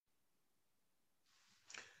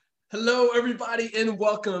Hello, everybody, and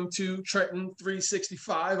welcome to Trenton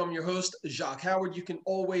 365. I'm your host, Jacque Howard. You can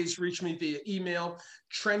always reach me via email,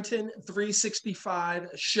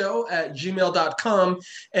 trenton365show@gmail.com,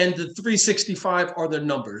 and the 365 are the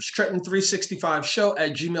numbers,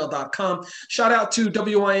 trenton365show@gmail.com. Shout out to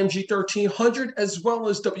WIMG 1300 as well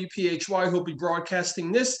as WPHY, who'll be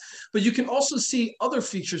broadcasting this, but you can also see other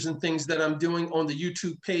features and things that I'm doing on the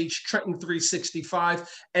YouTube page, Trenton 365,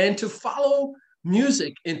 and to follow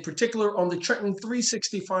music in particular on the Trenton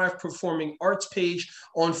 365 Performing Arts page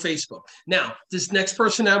on Facebook. Now, this next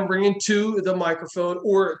person I'm bringing to the microphone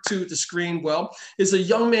or to the screen, is a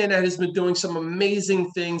young man that has been doing some amazing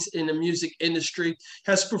things in the music industry,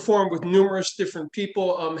 has performed with numerous different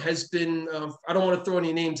people, has been, I don't want to throw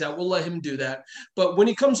any names out, we'll let him do that. But when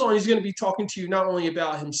he comes on, he's going to be talking to you not only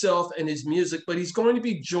about himself and his music, but he's going to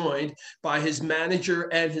be joined by his manager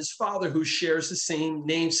and his father who shares the same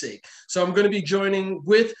namesake. So I'm going to be joining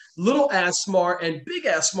with Lil Asmar and Big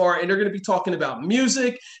Asmar, and they're going to be talking about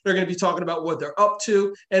music. They're going to be talking about what they're up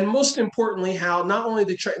to, and most importantly, how not only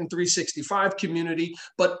the Trenton 365 community,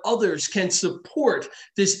 but others can support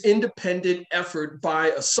this independent effort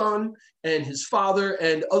by a son and his father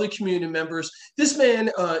and other community members. This man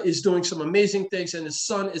is doing some amazing things, and his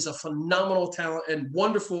son is a phenomenal talent and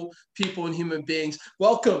wonderful people and human beings.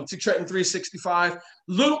 Welcome to Trenton 365,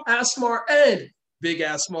 Lil Asmar and Big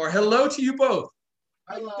Asmar. Hello to you both.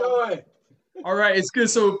 How you doing? All right, it's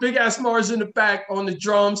good. So Big Asmar is in the back on the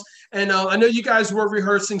drums, and I know you guys were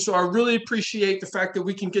rehearsing, so I really appreciate the fact that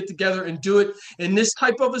we can get together and do it in this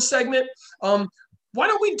type of a segment. Why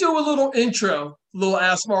don't we do a little intro, Lil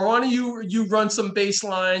Asmar? Why don't you run some bass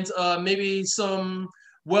lines, maybe some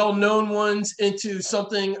well-known ones into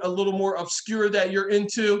something a little more obscure that you're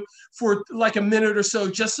into for like a minute or so,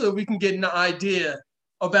 just so we can get an idea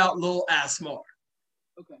about Lil Asmar.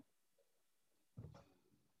 Okay.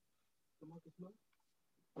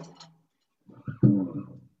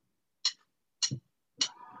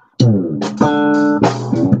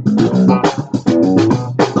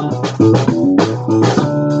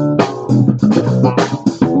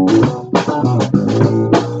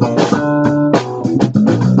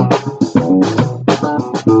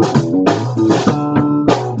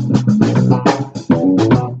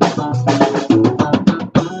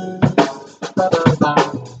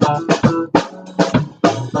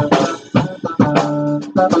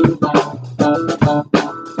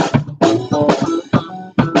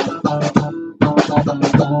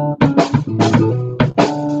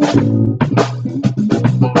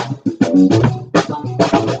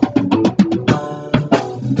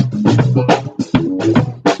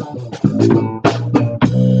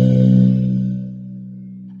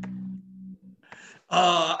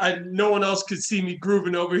 No one else could see me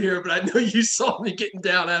grooving over here, but I know you saw me getting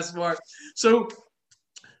down, Asmar. So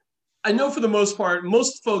I know for the most part,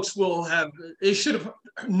 most folks they should have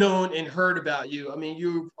known and heard about you. I mean,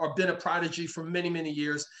 you have been a prodigy for many, many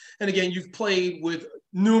years. And again, you've played with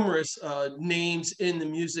numerous names in the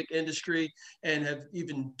music industry and have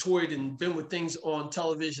even toyed and been with things on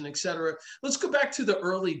television, et cetera. Let's go back to the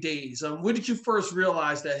early days. When did you first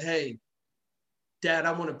realize that, hey, Dad,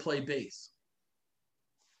 I want to play bass?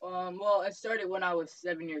 Well, it started when I was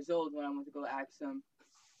 7 years old when I went to go ask him.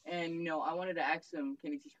 And, I wanted to ask him,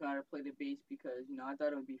 can he teach me how to play the bass? Because, I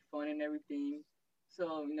thought it would be fun and everything.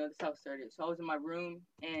 So, that's how it started. So I was in my room,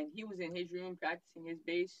 and he was in his room practicing his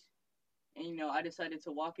bass. And, I decided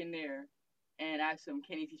to walk in there and ask him,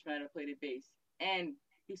 can he teach me how to play the bass? And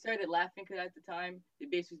he started laughing because at the time, the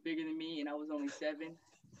bass was bigger than me, and I was only 7.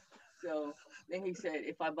 So then he said,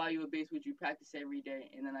 if I buy you a bass, would you practice every day?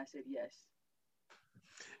 And then I said, yes.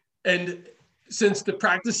 And since the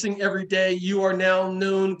practicing every day, you are now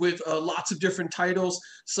known with lots of different titles,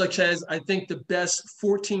 such as, I think, the best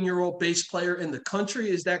 14-year-old bass player in the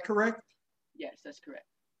country. Is that correct? Yes, that's correct.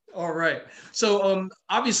 All right. So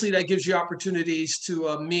obviously that gives you opportunities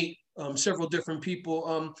to meet several different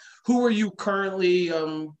people. Who are you currently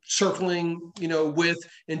circling, with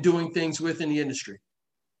and doing things with in the industry?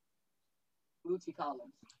 Bootsy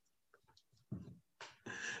Collins.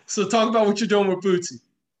 So talk about what you're doing with Bootsy.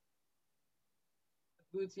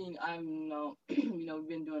 Bootsy, we've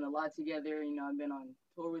been doing a lot together. I've been on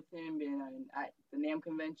tour with him, been at the NAMM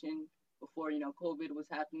convention before, COVID was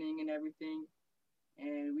happening and everything.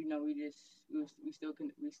 And we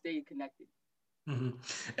stayed connected. Mm-hmm.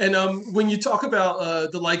 And when you talk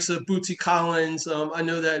about the likes of Bootsy Collins, I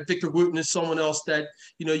know that Victor Wooten is someone else that,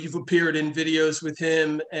 you've appeared in videos with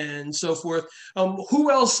him and so forth.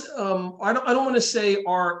 Who else, I don't want to say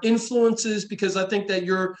are influences, because I think that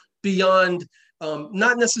you're beyond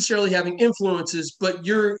not necessarily having influences, but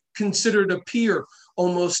you're considered a peer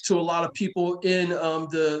almost to a lot of people in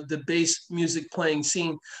the bass music playing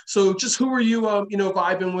scene. So just who are you,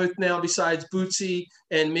 vibing with now besides Bootsy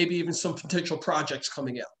and maybe even some potential projects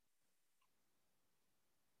coming out?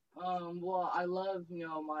 Well, I love,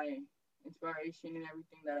 my inspiration and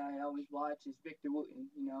everything that I always watch is Victor Wooten,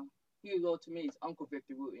 He was, well, to me, it's Uncle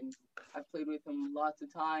Victor Wooten. I've played with him lots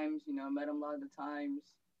of times, met him a lot of times.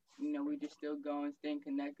 We just still going, staying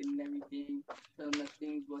connected and everything, telling us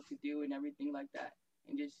things, what to do and everything like that.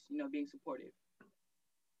 And just, being supportive.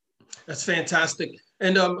 That's fantastic.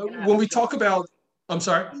 And And when we talk about, I'm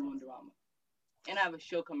sorry? And I have a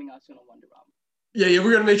show coming out soon on Wonderama. Yeah,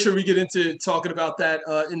 we're going to make sure we get into talking about that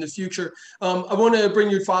in the future. I want to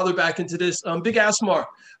bring your father back into this. Big Asmar,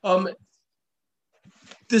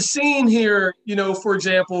 the scene here, for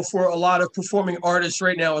example, for a lot of performing artists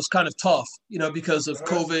right now is kind of tough, because of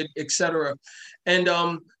COVID, et cetera.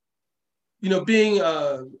 And, being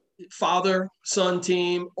a father, son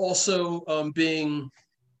team, also being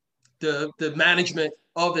the management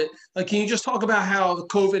of it. Like, can you just talk about how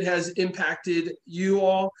COVID has impacted you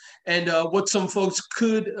all and what some folks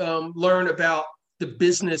could learn about the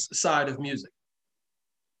business side of music?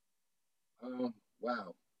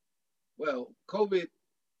 Wow. Well, COVID,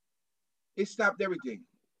 it stopped everything.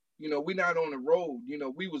 We're not on the road.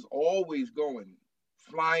 We was always going,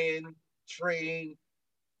 flying, train,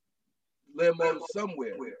 limo,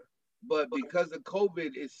 somewhere. But because of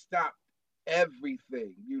COVID, it stopped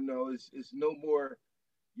everything. It's no more,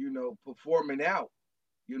 performing out,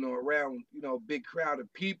 around, a big crowd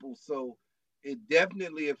of people. So it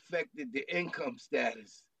definitely affected the income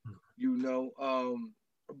status,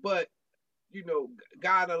 but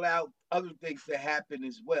God allowed other things to happen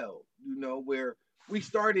as well, where we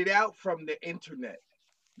started out from the internet,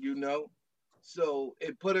 so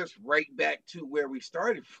it put us right back to where we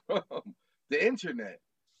started from, the internet,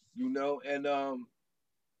 and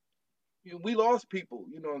we lost people,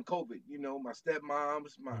 in COVID, my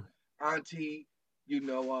stepmoms, my auntie,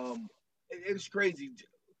 it's crazy.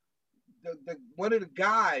 One of the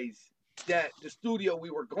guys that the studio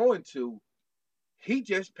we were going to, he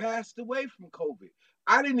just passed away from COVID.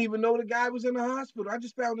 I didn't even know the guy was in the hospital. I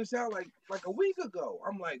just found this out like a week ago.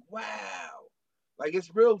 I'm like, wow. Like,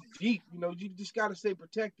 it's real deep. You just got to stay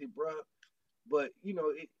protected, bro. But,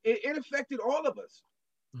 it affected all of us,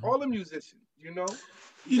 all the musicians,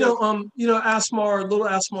 Asmar, Little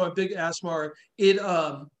Asmar, Big Asmar,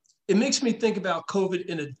 it makes me think about COVID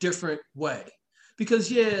in a different way.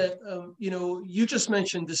 Because, you just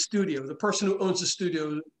mentioned the studio, the person who owns the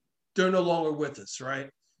studio, they're no longer with us, right?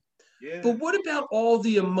 Yeah. But what about all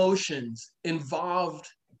the emotions involved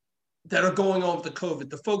that are going on with the COVID?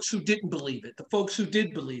 The folks who didn't believe it, the folks who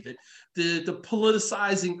did believe it, the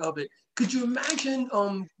politicizing of it. Could you imagine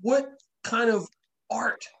what kind of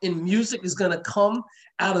art and music is going to come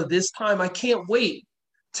out of this time? I can't wait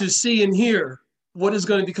to see and hear what is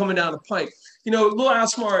going to be coming down the pipe. Lil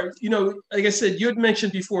Asmar, like I said, you had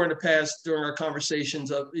mentioned before in the past during our conversations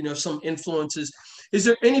of, some influences. Is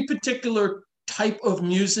there any particular type of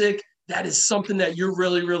music that is something that you're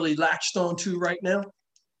really, really latched onto right now?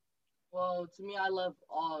 Well, to me, I love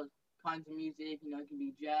all kinds of music. It can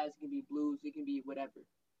be jazz, it can be blues, it can be whatever.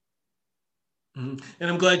 Mm-hmm. And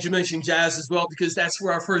I'm glad you mentioned jazz as well, because that's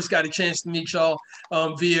where I first got a chance to meet y'all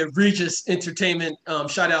via Regis Entertainment.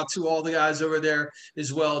 Shout out to all the guys over there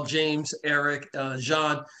as well, James, Eric,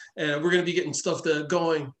 Jean. And we're going to be getting stuff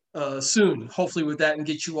going soon, hopefully with that, and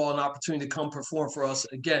get you all an opportunity to come perform for us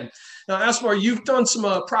again. Now, Asmar, you've done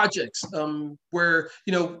some projects where,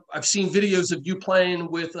 I've seen videos of you playing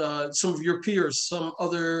with some of your peers, some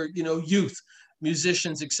other, youth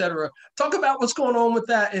musicians, etc. Talk about what's going on with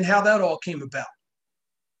that and how that all came about.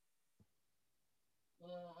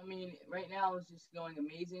 Well, right now it's just going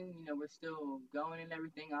amazing. We're still going and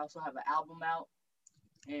everything. I also have an album out,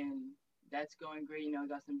 and that's going great. I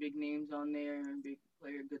got some big names on there, big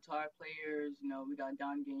guitar players. We got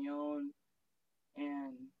Don Gagnon,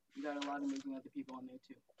 and we got a lot of amazing other people on there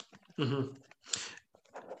too. Mm-hmm.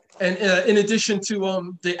 And in addition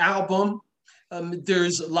to the album,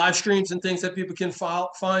 there's live streams and things that people can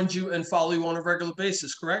find you and follow you on a regular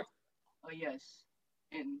basis, correct? Oh, yes.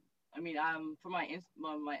 And for my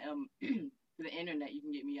for the internet, you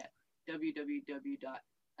can get me at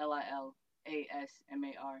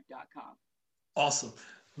www.lilasmar.com. Awesome.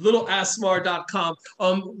 LittleAsmar.com.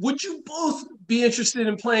 Would you both be interested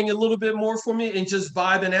in playing a little bit more for me and just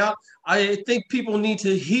vibing out? I think people need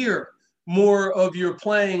to hear more of your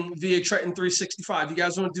playing via Trenton 365. You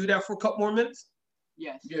guys want to do that for a couple more minutes?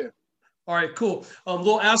 Yes. Yeah. All right, cool.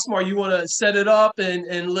 Lil Asmar, you want to set it up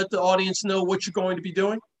and let the audience know what you're going to be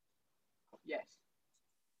doing? Yes.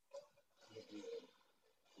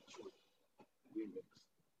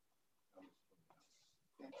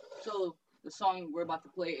 Okay. So the song we're about to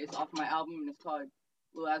play is off my album, and it's called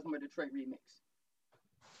Lil Asmar Detroit Remix.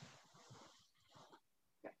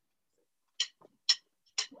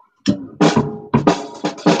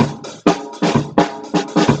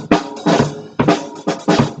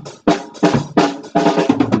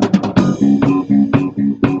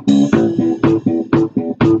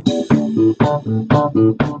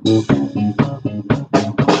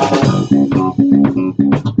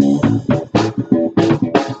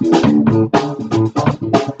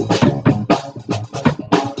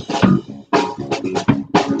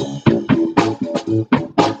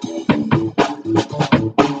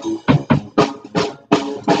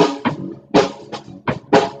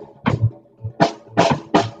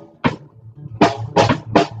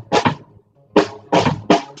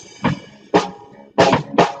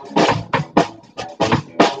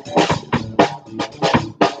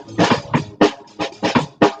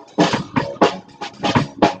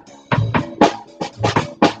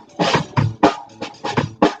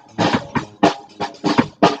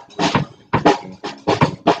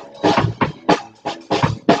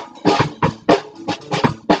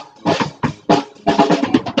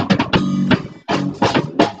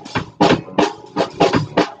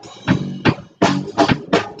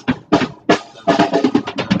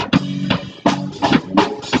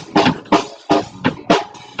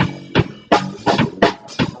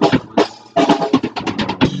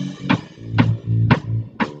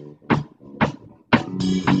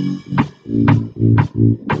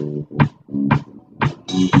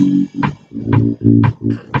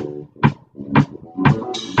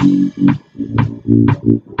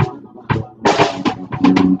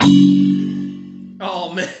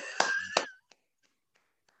 Oh man,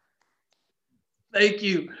 thank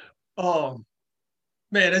you. Oh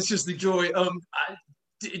man, that's just the joy.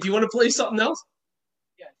 Do you want to play something else?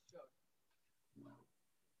 Yeah, sure.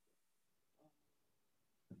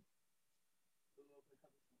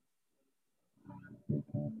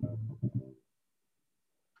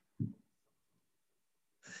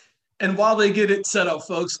 And while they get it set up,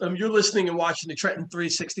 folks, you're listening and watching the Trenton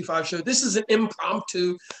 365 show. This is an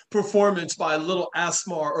impromptu performance by Lil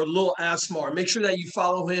Asmar or Lil Asmar. Make sure that you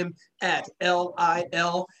follow him at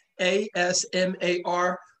LILASMAR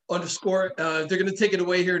underscore. They're going to take it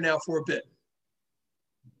away here now for a bit.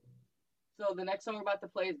 So the next song we're about to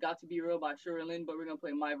play is "Got to Be Real" by Shirley Lynn, but we're gonna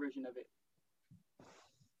play my version of it.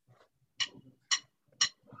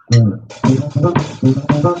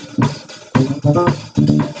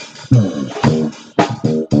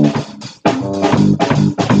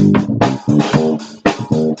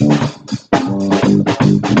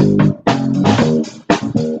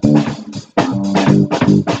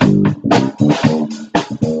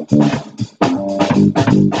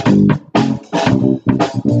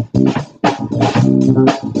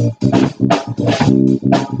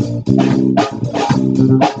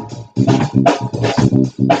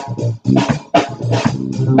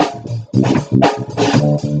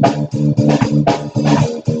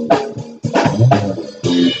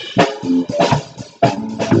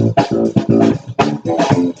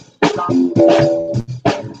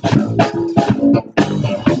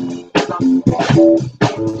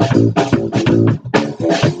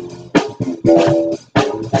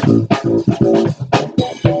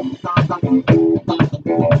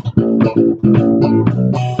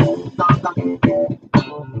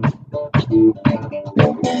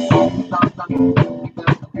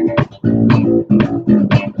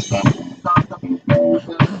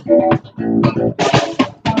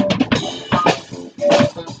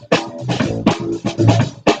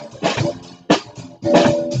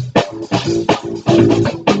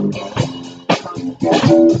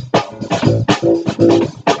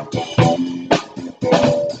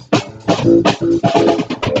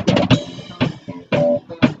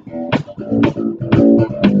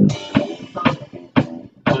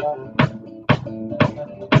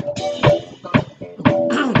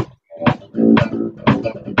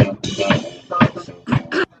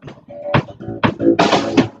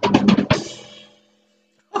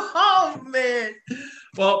 Oh man.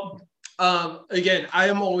 Well, again, I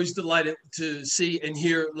am always delighted to see and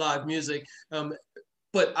hear live music.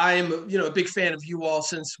 But I am, a big fan of you all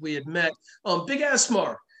since we had met. Big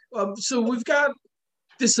Asmar. So we've got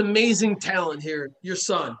this amazing talent here, your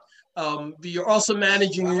son. You're also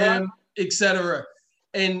managing him, etc.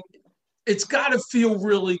 And it's got to feel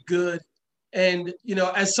really good And, you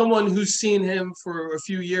know, as someone who's seen him for a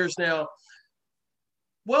few years now,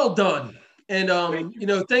 well done. And, you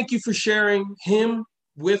know, thank you for sharing him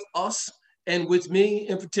with us and with me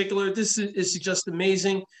in particular. This is just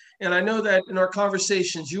amazing. And I know that in our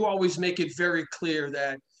conversations, you always make it very clear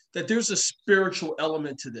that there's a spiritual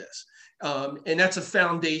element to this. And that's a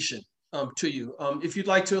foundation to you. If you'd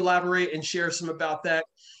like to elaborate and share some about that,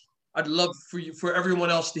 I'd love for you, for everyone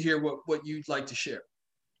else to hear what you'd like to share.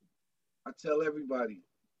 I tell everybody,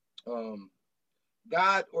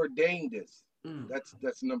 God ordained this. Mm.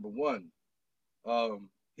 That's number one.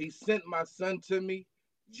 He sent my son to me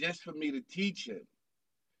just for me to teach him.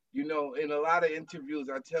 You know, in a lot of interviews,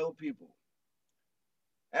 I tell people,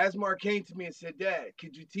 Asmar came to me and said, "Dad,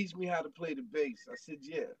 could you teach me how to play the bass?" I said,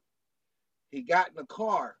 "Yeah." He got in the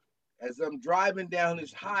car. As I'm driving down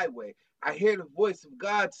this highway, I hear the voice of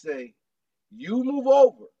God say, "You move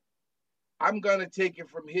over. I'm going to take it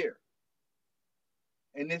from here."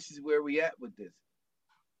 And this is where we at with this.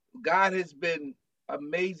 God has been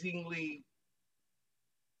amazingly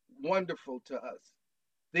wonderful to us.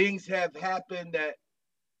 Things have happened that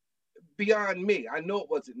beyond me. I know it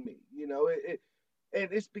wasn't me, you know, and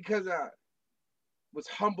it's because I was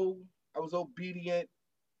humble, I was obedient,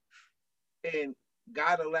 and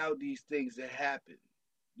God allowed these things to happen.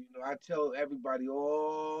 You know, I tell everybody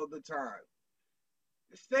all the time,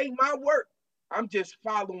 this ain't my work. I'm just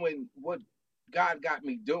following what God got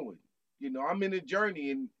me doing. You know, I'm in a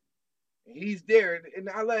journey and he's there. And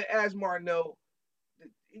I let Asmar know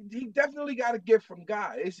he definitely got a gift from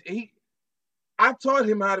God. I taught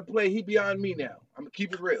him how to play. He beyond me now. I'm gonna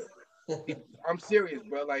keep it real. I'm serious,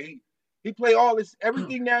 bro. Like he play all this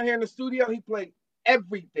everything down here in the studio. He played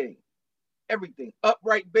everything, everything.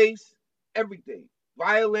 Upright bass, everything.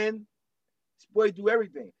 Violin. This boy do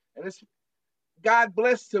everything. And it's God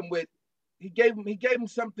blessed him with. He gave him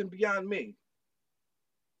something beyond me.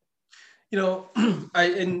 You know,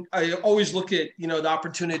 I always look at, you know, the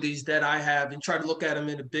opportunities that I have and try to look at them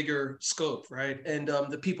in a bigger scope, right? And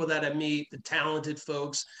the people that I meet, the talented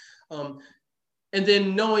folks, um, and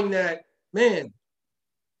then knowing that, man,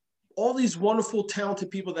 all these wonderful,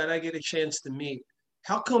 talented people that I get a chance to meet,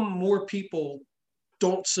 how come more people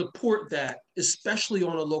don't support that, especially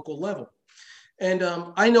on a local level? And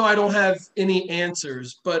I know I don't have any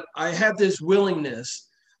answers, but I have this willingness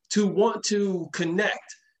to want to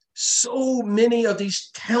connect so many of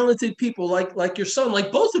these talented people, like your son,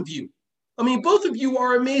 like both of you. I mean, both of you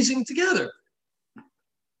are amazing together.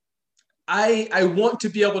 I want to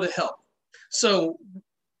be able to help. So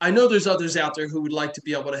I know there's others out there who would like to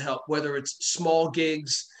be able to help, whether it's small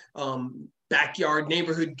gigs, backyard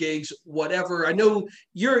neighborhood gigs, whatever. I know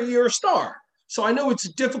you're a star, so I know it's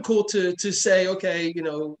difficult to say, okay, you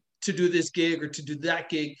know, to do this gig or to do that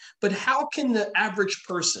gig. But how can the average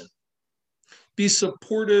person be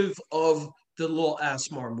supportive of the Lil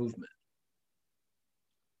Asmar movement?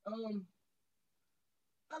 Um,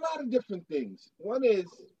 a lot of different things. One is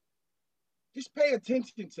just pay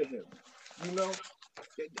attention to him. You know,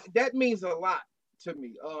 that means a lot to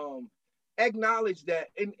me. Acknowledge that,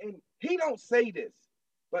 and he don't say this,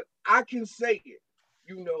 but I can say it.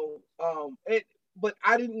 You know, but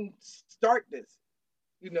I didn't start this.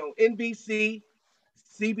 You know, NBC,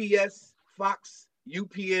 CBS, Fox,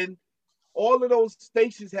 UPN, all of those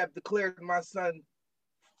stations have declared my son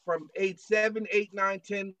from age 7, 8, 9,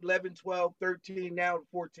 10, 11, 12, 13, now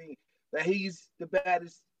 14, that he's the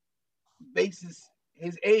baddest bassist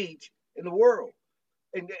his age in the world.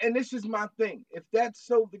 And this is my thing. If that's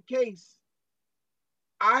so the case,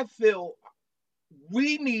 I feel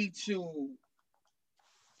we need to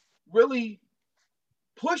really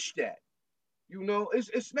push that. You know,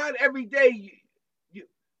 it's not every day.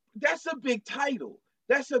 That's a big title.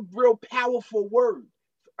 That's a real powerful word.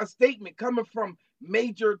 A statement coming from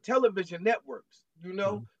major television networks. You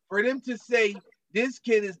know, Mhm. for them to say this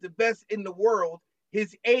kid is the best in the world,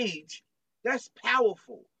 his age, that's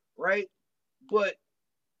powerful, right? But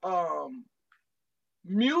um,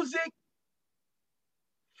 music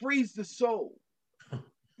frees the soul,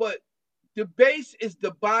 but the bass is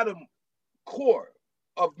the bottom core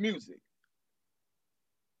of music.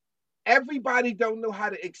 Everybody don't know how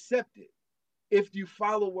to accept it if you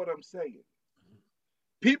follow what I'm saying.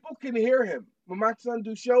 People can hear him. When my son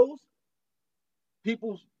do shows,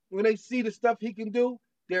 people when they see the stuff he can do,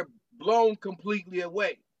 they're blown completely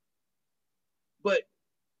away. But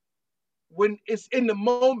when it's in the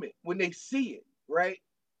moment, when they see it, right?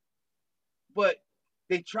 But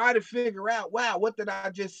they try to figure out, wow, what did I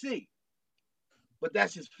just see? But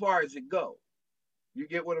that's as far as it go. You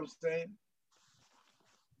get what I'm saying?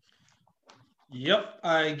 Yep,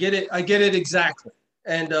 I get it. I get it exactly.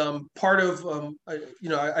 And part of,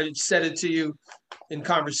 I said it to you in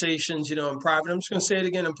conversations, in private. I'm just going to say it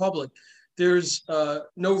again in public. There's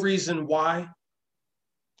no reason why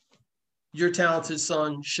your talented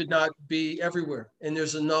son should not be everywhere. And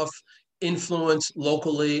there's enough influence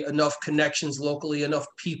locally, enough connections locally, enough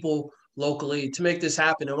people locally to make this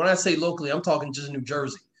happen. And when I say locally, I'm talking just New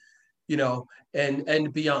Jersey,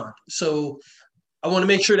 and beyond. So I want to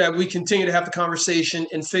make sure that we continue to have the conversation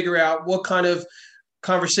and figure out what kind of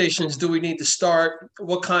conversations do we need to start,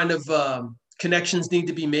 what kind of connections need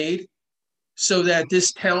to be made so that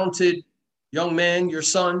this talented young man, your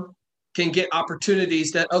son, can get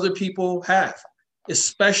opportunities that other people have,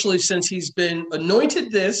 especially since he's been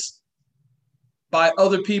anointed this by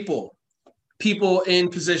other people in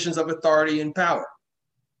positions of authority and power.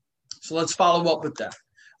 So let's follow up with that.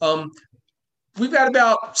 We've got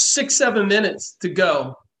about 6-7 minutes to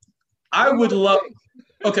go. I would love.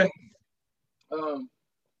 Okay.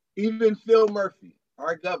 Even Phil Murphy,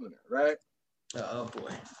 our governor, right? Oh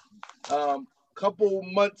boy. Couple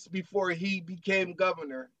months before he became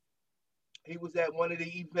governor, he was at one of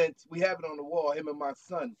the events. We have it on the wall, him and my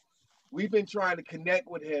son. We've been trying to connect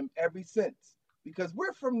with him ever since because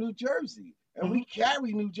we're from New Jersey and we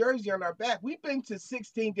carry New Jersey on our back. We've been to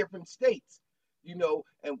 16 different states,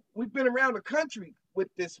 and we've been around the country with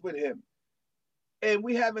him. And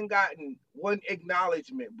we haven't gotten one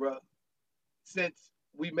acknowledgement, bro, since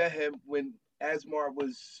we met him when Asmar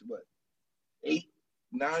was, 8,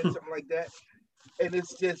 9, something like that. And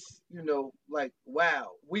it's just, like,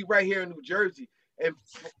 wow, we right here in New Jersey. And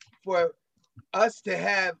for us to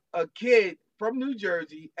have a kid from New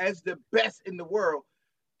Jersey as the best in the world,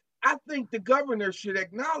 I think the governor should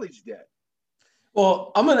acknowledge that.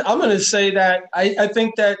 Well, I'm gonna say that I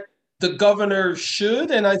think that the governor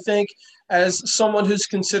should, and I think as someone who's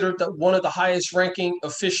considered one of the highest ranking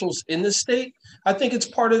officials in the state, I think it's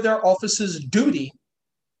part of their office's duty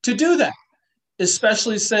to do that,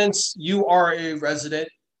 especially since you are a resident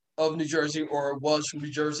of New Jersey or was from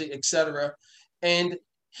New Jersey, et cetera, and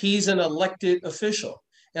he's an elected official.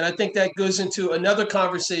 And I think that goes into another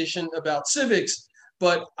conversation about civics,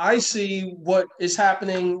 but I see what is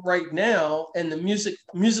happening right now and the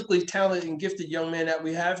musically talented and gifted young man that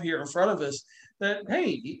we have here in front of us, that,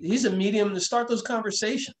 hey, he's a medium to start those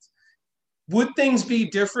conversations. Would things be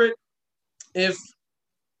different if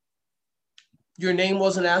your name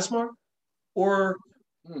wasn't Asmar? Or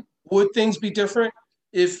would things be different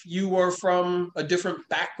if you were from a different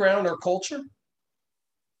background or culture?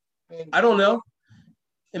 I don't know.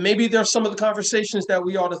 And maybe there's some of the conversations that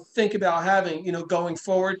we ought to think about having, going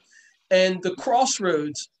forward, and the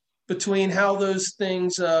crossroads between how those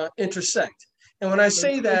things intersect. And when I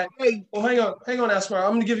say that, well, hang on, Asmar.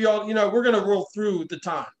 I'm going to give you all, we're going to roll through the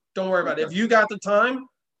time. Don't worry about it. If you got the time,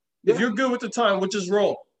 if you're good with the time, we'll just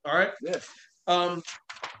roll. All right. Yeah.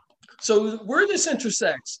 So where this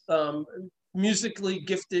intersects, musically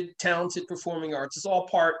gifted, talented performing arts, is all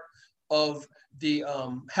part of the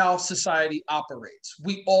how society operates.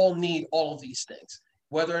 We all need all of these things.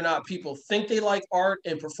 Whether or not people think they like art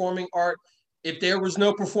and performing art, if there was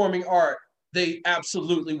no performing art, they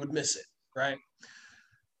absolutely would miss it, right?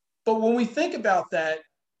 But when we think about that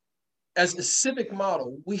as a civic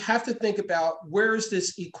model, we have to think about where is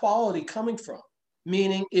this equality coming from?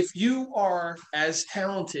 Meaning, if you are as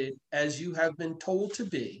talented as you have been told to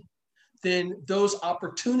be, then those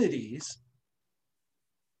opportunities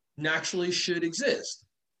naturally should exist.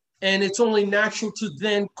 And it's only natural to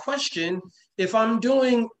then question, if I'm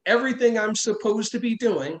doing everything I'm supposed to be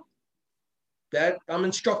doing, that I'm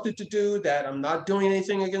instructed to do, that I'm not doing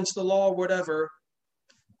anything against the law, whatever,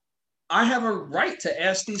 I have a right to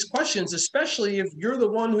ask these questions, especially if you're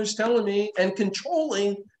the one who's telling me and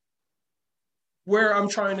controlling where I'm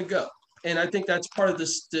trying to go. And I think that's part of the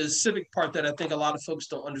civic part that I think a lot of folks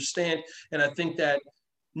don't understand. And I think that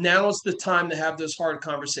now is the time to have those hard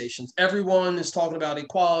conversations. Everyone is talking about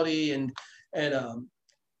equality and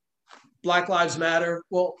Black Lives Matter.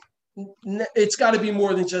 Well, it's got to be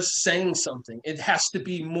more than just saying something. It has to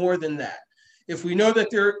be more than that. If we know that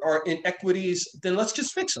there are inequities, then let's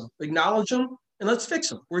just fix them, acknowledge them, and let's fix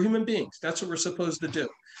them. We're human beings. That's what we're supposed to do.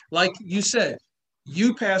 Like you said,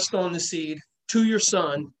 you passed on the seed to your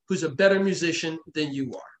son, who's a better musician than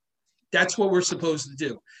you are. That's what we're supposed to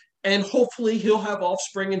do. And hopefully he'll have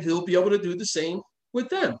offspring and he'll be able to do the same with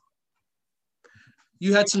them.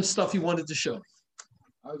 You had some stuff you wanted to show me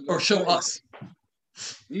or show us.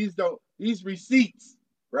 These receipts,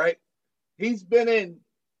 right? He's been in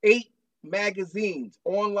 8 magazines,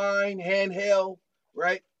 online, handheld,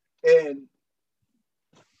 right? And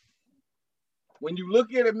when you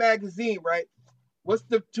look at a magazine, right, what's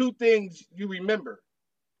the 2 things you remember?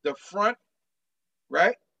 the front,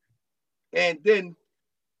 right? And then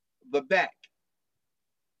the back.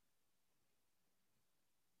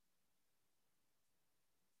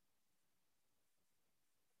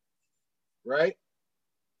 Right?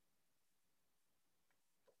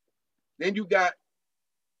 Then you got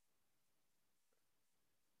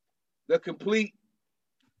the complete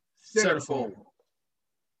centerfold, Centerfold.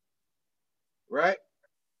 right?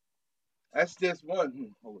 That's just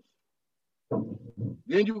one.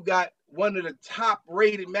 Then you got one of the top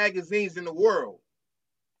rated magazines in the world,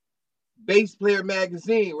 Bass Player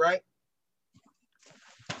Magazine, right?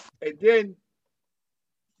 And then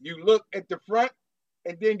you look at the front,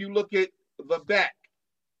 and then you look at the back,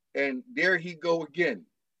 and there he go again,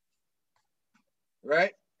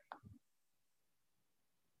 right?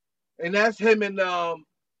 And that's him and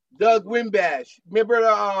Doug Wimbash. Remember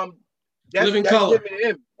Living that's him Color. and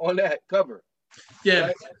him on that cover, Yeah.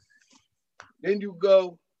 right? Then you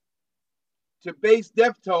go to Bass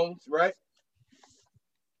Deftones, right?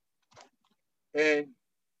 And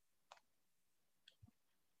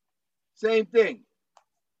same thing,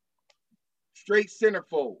 straight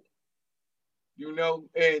centerfold,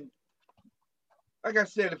 and like I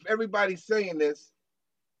said, if everybody's saying this,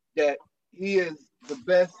 that he is the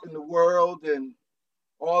best in the world and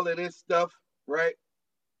all of this stuff, right?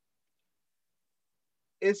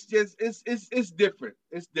 It's just it's different.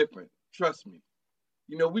 It's different. Trust me.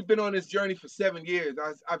 We've been on this journey for 7 years.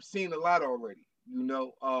 I've seen a lot already. And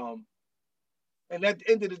at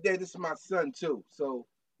the end of the day, this is my son too. So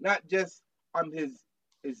not just I'm his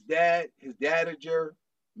dad, his dadager,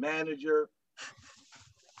 manager.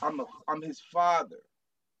 I'm his father.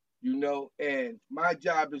 And my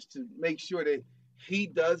job is to make sure that he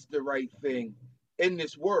does the right thing in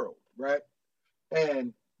this world, right?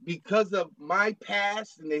 And because of my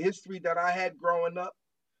past and the history that I had growing up,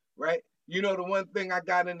 right? The one thing I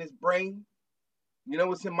got in his brain,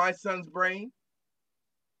 what's in my son's brain?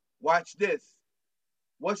 Watch this.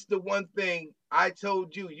 What's the one thing I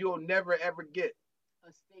told you you'll never ever get?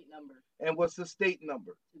 A state number. And what's the state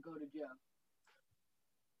number? To go to jail.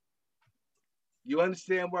 You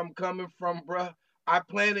understand where I'm coming from, bruh? I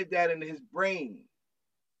planted that in his brain.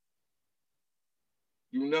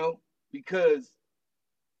 Because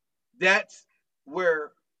that's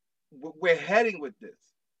where we're heading with this.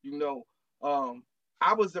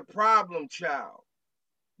 I was a problem child.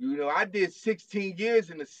 I did 16 years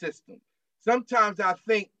in the system. Sometimes I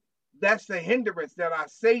think that's a hindrance that I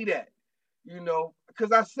say that,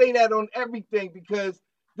 because I say that on everything, because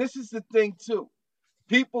this is the thing too.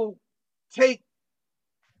 People take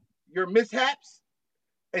your mishaps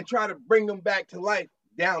and try to bring them back to life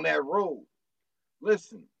down that road.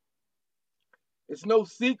 Listen, it's no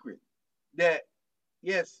secret that,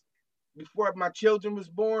 yes, before my children was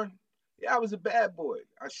born, yeah, I was a bad boy.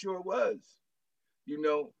 I sure was,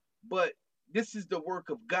 but this is the work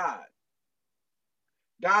of God.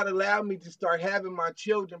 God allowed me to start having my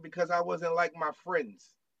children because I wasn't like my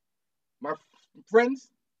friends. My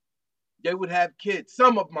friends, they would have kids.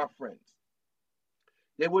 Some of my friends,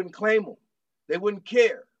 they wouldn't claim them. They wouldn't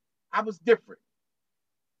care. I was different.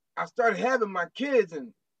 I started having my kids,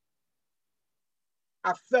 and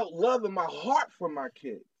I felt love in my heart for my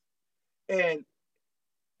kids. And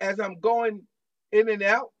as I'm going in and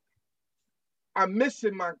out, I'm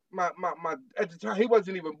missing my at the time he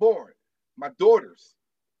wasn't even born, my daughters.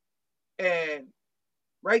 And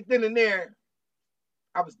right then and there,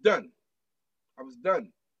 I was done. I was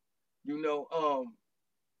done.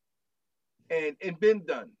 And been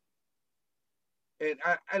done. And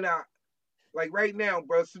I like right now,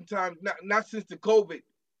 bro, sometimes not since the COVID,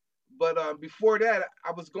 but before that,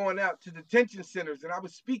 I was going out to detention centers and I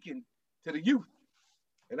was speaking to the youth,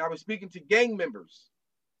 and I was speaking to gang members,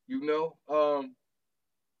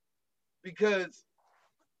 because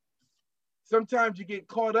sometimes you get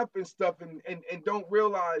caught up in stuff and don't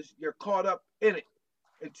realize you're caught up in it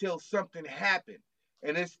until something happened.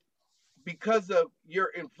 And it's because of your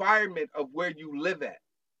environment of where you live at.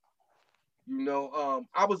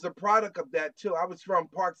 I was a product of that too. I was from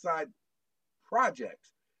Parkside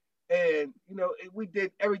Projects. And, we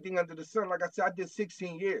did everything under the sun. Like I said, I did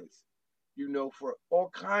 16 years, for all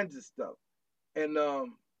kinds of stuff. And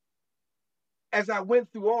as I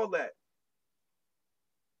went through all that,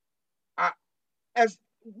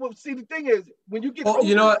 see, the thing is, when you get Oh,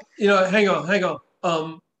 older, hang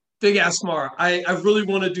on. Big Asmar, I really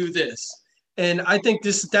want to do this. And I think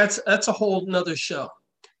that's a whole nother show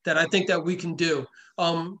that I think that we can do.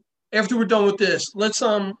 After we're done with this, let's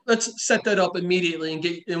set that up immediately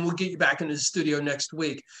and we'll get you back into the studio next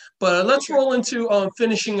week. But let's roll into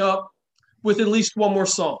finishing up with at least one more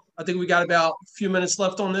song. I think we got about a few minutes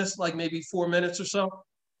left on this, like maybe 4 minutes or so.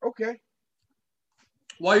 Okay.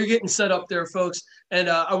 While you're getting set up there, folks, and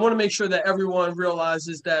I want to make sure that everyone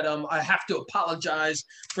realizes that I have to apologize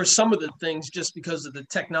for some of the things just because of the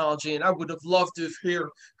technology, and I would have loved to have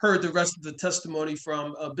heard the rest of the testimony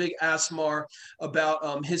from Big Asmar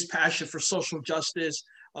about his passion for social justice,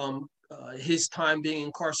 his time being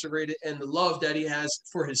incarcerated, and the love that he has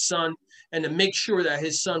for his son, and to make sure that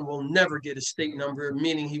his son will never get a state number,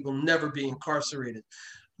 meaning he will never be incarcerated.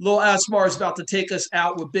 Lil Asmar is about to take us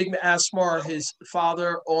out with Big Asmar, his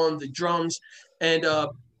father, on the drums. And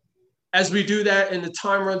as we do that and the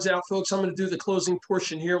time runs out, folks, I'm going to do the closing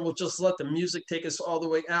portion here. We'll just let the music take us all the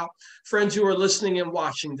way out. Friends who are listening and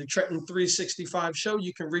watching the Trenton 365 show,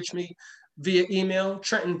 you can reach me via email,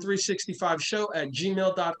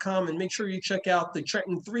 trenton365show@gmail.com. And make sure you check out the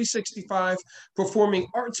Trenton 365 Performing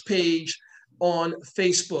Arts page on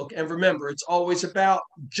Facebook. And remember, it's always about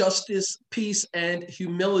justice, peace, and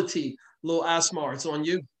humility. Lil Asmar, it's on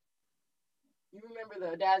you. You remember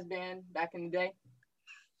the Daz band back in the day?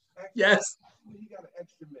 Yes. You got an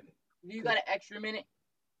extra minute. You got an extra minute?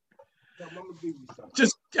 I'm gonna give you something.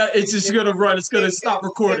 It's just gonna run. It's gonna stop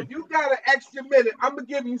recording. If you got an extra minute, I'm gonna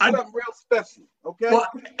give you something real special. Okay? Well,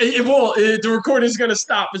 it will. The recording is gonna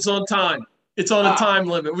stop. It's on time. It's on a time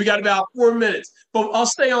limit. We got about 4 minutes, but I'll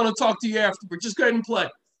stay on and talk to you afterward. Just go ahead and play,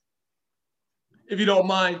 if you don't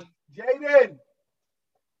mind. Jaden.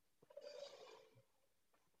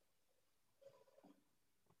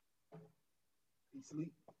 You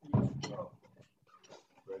sleep? Oh.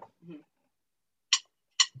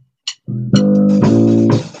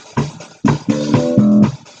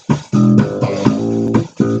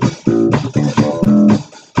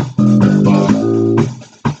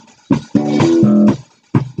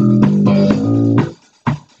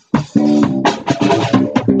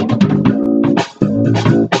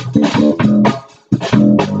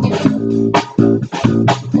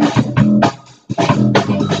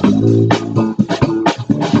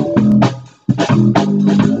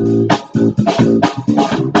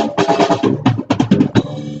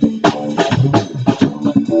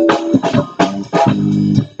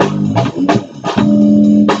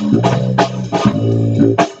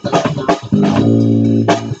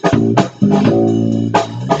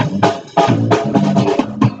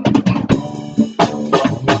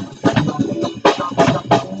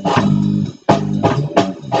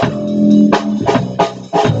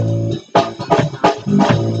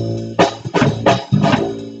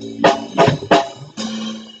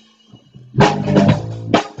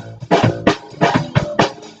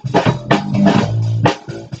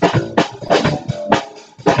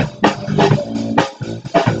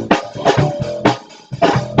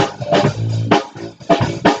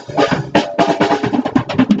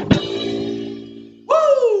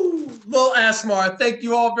 Asmar, thank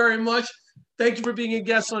you all very much. Thank you for being a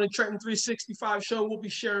guest on the Trenton 365 show. We'll be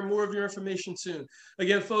sharing more of your information soon.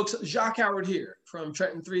 Again, folks, Jacque Howard here from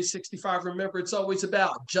Trenton 365. Remember, it's always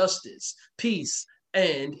about justice, peace,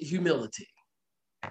 and humility.